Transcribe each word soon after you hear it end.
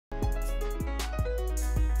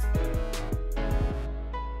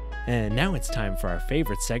And now it's time for our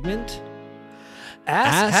favorite segment,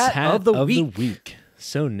 Asshat of the week.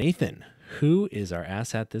 So Nathan, who is our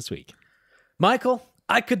asshat this week? Michael,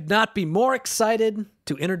 I could not be more excited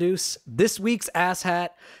to introduce this week's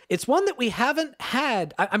asshat. It's one that we haven't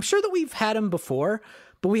had. I'm sure that we've had him before,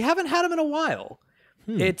 but we haven't had him in a while.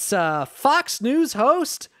 It's Fox News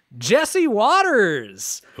host Jesse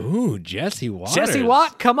Waters. Ooh, Jesse Waters. Jesse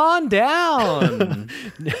Watt, come on down.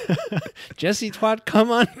 Jesse Watt,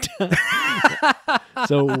 come on down.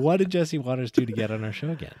 So what did Jesse Waters do to get on our show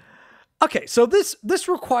again? Okay, so this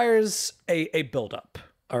requires a build-up,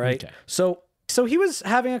 all right? Okay. So he was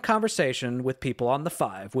having a conversation with people on The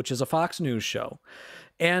Five, which is a Fox News show,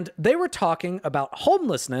 and they were talking about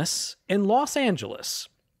homelessness in Los Angeles.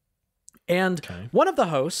 And one of the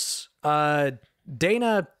hosts,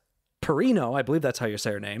 Dana Perino, I believe that's how you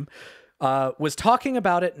say her name, was talking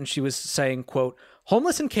about it, and she was saying, quote,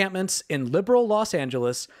 homeless encampments in liberal Los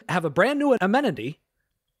Angeles have a brand new amenity,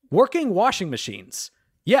 working washing machines.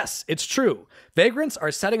 Yes, it's true. Vagrants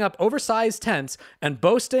are setting up oversized tents and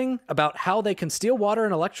boasting about how they can steal water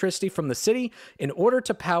and electricity from the city in order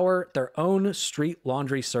to power their own street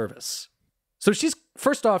laundry service. So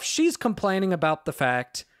first off, she's complaining about the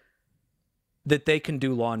fact that they can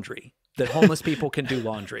do laundry, that homeless people can do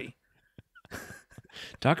laundry.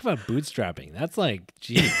 Talk about bootstrapping. That's like,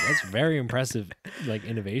 geez, that's very impressive, like,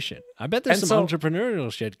 innovation. I bet there's some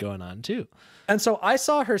entrepreneurial shit going on too. And so I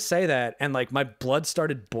saw her say that, and like my blood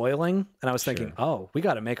started boiling, and I was thinking, oh, we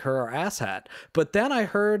got to make her our asshat. But then I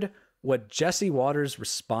heard what Jesse Waters'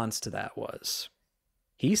 response to that was.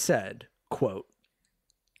 He said, quote,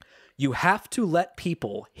 you have to let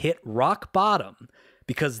people hit rock bottom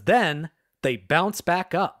because then they bounce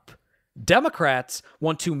back up. Democrats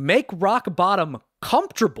want to make rock bottom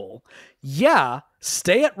comfortable. Yeah,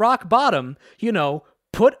 stay at rock bottom,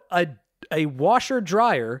 put a washer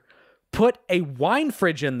dryer, put a wine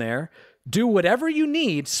fridge in there, do whatever you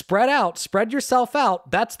need, spread yourself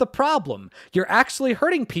out. That's the problem. You're actually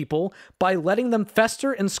hurting people by letting them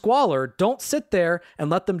fester in squalor. Don't sit there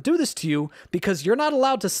and let them do this to you because you're not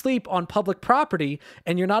allowed to sleep on public property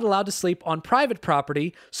and you're not allowed to sleep on private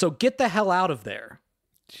property. So get the hell out of there.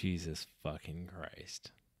 Jesus fucking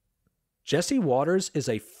Christ. Jesse Waters is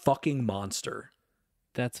a fucking monster.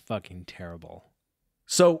 That's fucking terrible.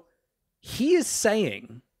 So he is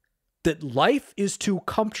saying that life is too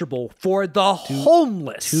comfortable for the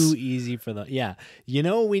homeless. Too easy for the... Yeah. You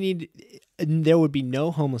know what we need? There would be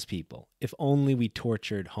no homeless people if only we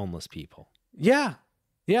tortured homeless people. Yeah.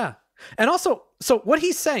 Yeah. And also, so what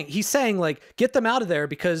he's saying like, get them out of there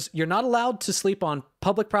because you're not allowed to sleep on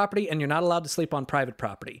public property and you're not allowed to sleep on private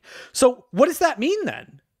property. So what does that mean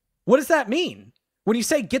then? What does that mean? When you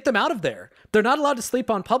say get them out of there, they're not allowed to sleep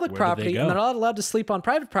on public property and they're not allowed to sleep on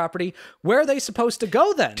private property. Where are they supposed to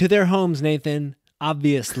go then? To their homes, Nathan,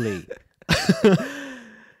 obviously.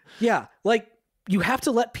 Yeah, like you have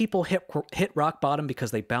to let people hit rock bottom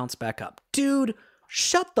because they bounce back up. Dude,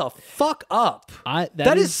 shut the fuck up.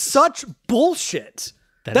 That is such bullshit.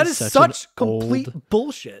 That is such complete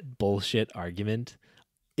bullshit. Bullshit argument.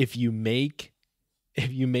 If you make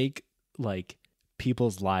like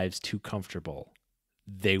people's lives too comfortable,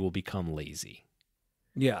 they will become lazy.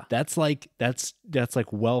 Yeah. That's like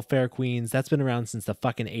welfare queens. That's been around since the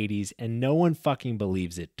fucking 80s and no one fucking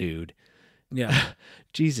believes it, dude. Yeah.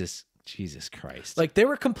 Jesus Christ. Like they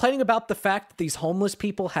were complaining about the fact that these homeless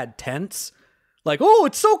people had tents. Like, oh,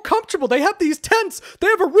 it's so comfortable. They have these tents. They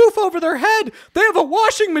have a roof over their head. They have a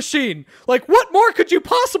washing machine. Like, what more could you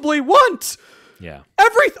possibly want? Yeah.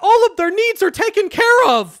 All of their needs are taken care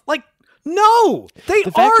of. Like, no, they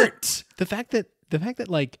aren't. The fact that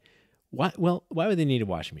like, why would they need a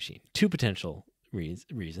washing machine? Two potential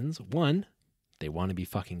reasons. One, they want to be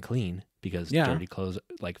fucking clean because dirty clothes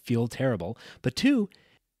like feel terrible. But two,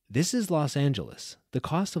 this is Los Angeles. The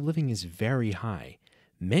cost of living is very high.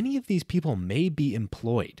 Many of these people may be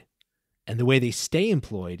employed, and the way they stay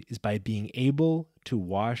employed is by being able to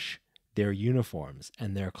wash their uniforms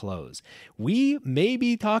and their clothes. We may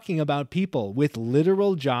be talking about people with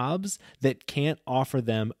literal jobs that can't offer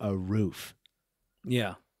them a roof.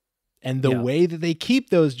 Yeah. And the way that they keep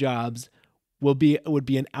those jobs would be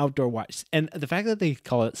an outdoor wash. And the fact that they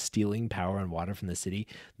call it stealing power and water from the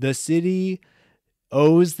city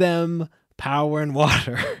owes them power and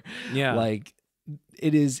water. Yeah. Like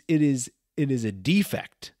it is a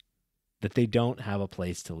defect that they don't have a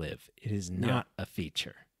place to live. It is not a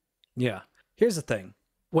feature. Yeah. Here's the thing.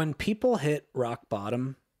 When people hit rock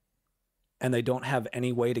bottom and they don't have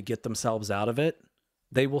any way to get themselves out of it,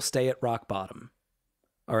 they will stay at rock bottom.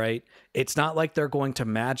 All right. It's not like they're going to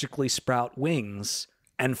magically sprout wings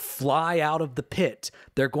and fly out of the pit.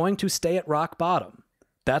 They're going to stay at rock bottom.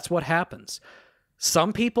 That's what happens.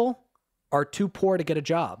 Some people are too poor to get a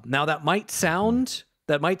job. Now that might sound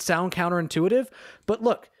counterintuitive, but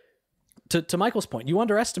look, to Michael's point, you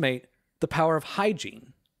underestimate the power of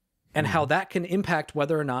hygiene and how that can impact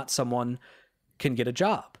whether or not someone can get a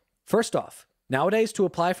job. First off, nowadays to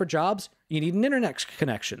apply for jobs, you need an internet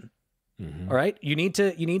connection. All right. You need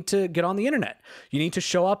to get on the internet. You need to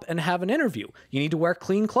show up and have an interview. You need to wear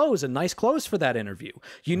clean clothes and nice clothes for that interview.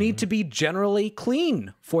 You need to be generally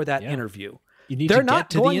clean for that interview. They're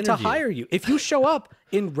not going to hire you. If you show up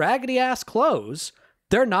in raggedy ass clothes,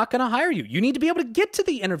 they're not going to hire you. You need to be able to get to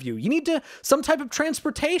the interview. You need some type of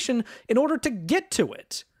transportation in order to get to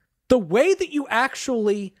it. The way that you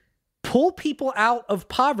actually pull people out of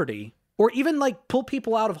poverty, or even like pull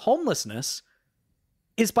people out of homelessness,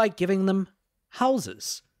 is by giving them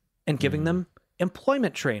houses and giving them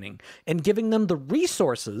employment training and giving them the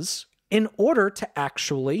resources in order to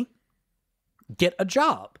actually get a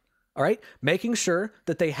job. All right. Making sure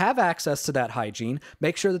that they have access to that hygiene,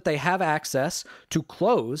 make sure that they have access to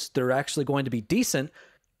clothes that are actually going to be decent.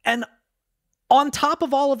 And on top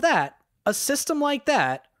of all of that, a system like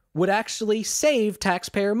that would actually save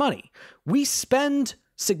taxpayer money. We spend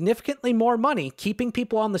significantly more money keeping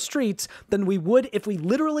people on the streets than we would if we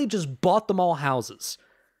literally just bought them all houses.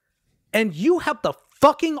 And you have the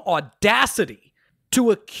fucking audacity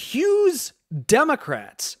to accuse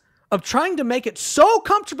Democrats of trying to make it so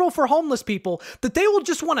comfortable for homeless people that they will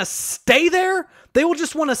just want to stay there. They will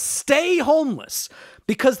just want to stay homeless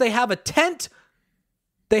because they have a tent,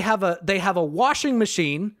 they have a washing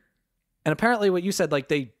machine, and apparently what you said, like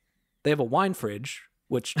they have a wine fridge,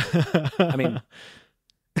 which I mean,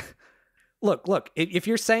 Look, if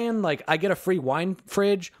you're saying like I get a free wine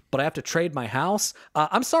fridge, but I have to trade my house,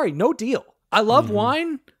 I'm sorry, no deal. I love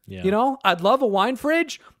wine. Yeah. You know, I'd love a wine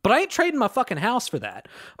fridge, but I ain't trading my fucking house for that.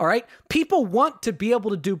 All right. People want to be able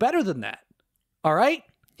to do better than that. All right.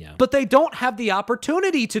 Yeah. But they don't have the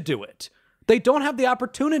opportunity to do it. They don't have the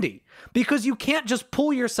opportunity because you can't just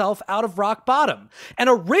pull yourself out of rock bottom. And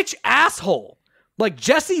a rich asshole like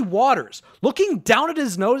Jesse Waters looking down at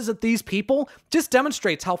his nose at these people just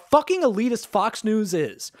demonstrates how fucking elitist Fox News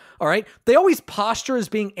is. All right. They always posture as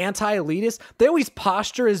being anti-elitist. They always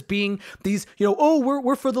posture as being these, oh,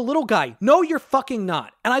 we're for the little guy. No, you're fucking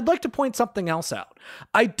not. And I'd like to point something else out.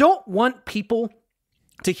 I don't want people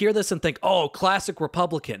to hear this and think, oh, classic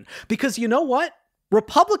Republican, because you know what?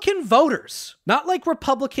 Republican voters, not like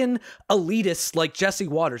Republican elitists like Jesse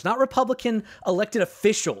Waters, not Republican elected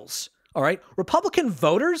officials. All right. Republican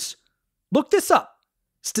voters, look this up,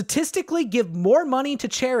 statistically give more money to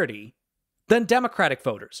charity than Democratic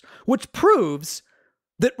voters, which proves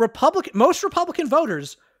that most Republican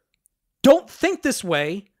voters don't think this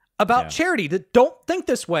way about charity, that don't think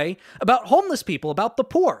this way about homeless people, about the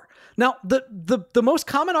poor. Now, the most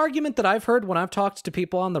common argument that I've heard when I've talked to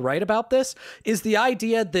people on the right about this is the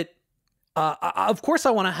idea that, of course,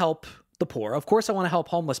 I want to help the poor. Of course, I want to help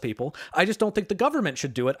homeless people. I just don't think the government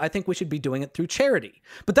should do it. I think we should be doing it through charity.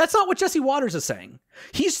 But that's not what Jesse Waters is saying.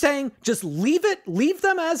 He's saying just leave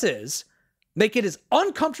them as is, make it as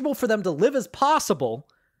uncomfortable for them to live as possible,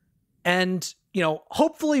 and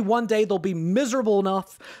hopefully one day they'll be miserable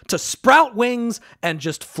enough to sprout wings and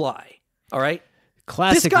just fly. All right?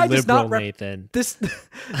 Classic liberal, Nathan. This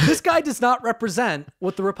guy does not represent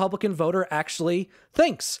what the Republican voter actually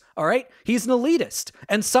thinks. All right, he's an elitist,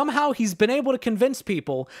 and somehow he's been able to convince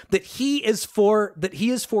people that he is for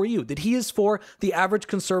you, that he is for the average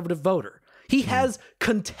conservative voter. He has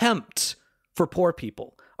contempt for poor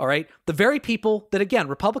people. All right, the very people that, again,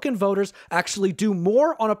 Republican voters actually do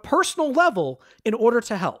more on a personal level in order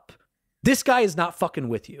to help. This guy is not fucking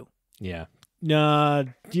with you. Yeah. No,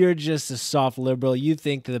 you're just a soft liberal. You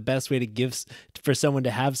think that the best way to give for someone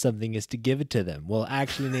to have something is to give it to them. Well,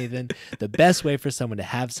 actually, Nathan, the best way for someone to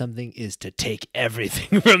have something is to take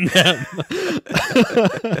everything from them.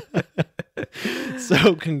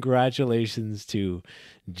 So congratulations to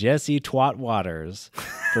Jesse Twat Waters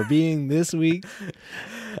for being this week's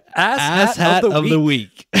Asshat of the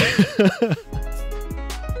week.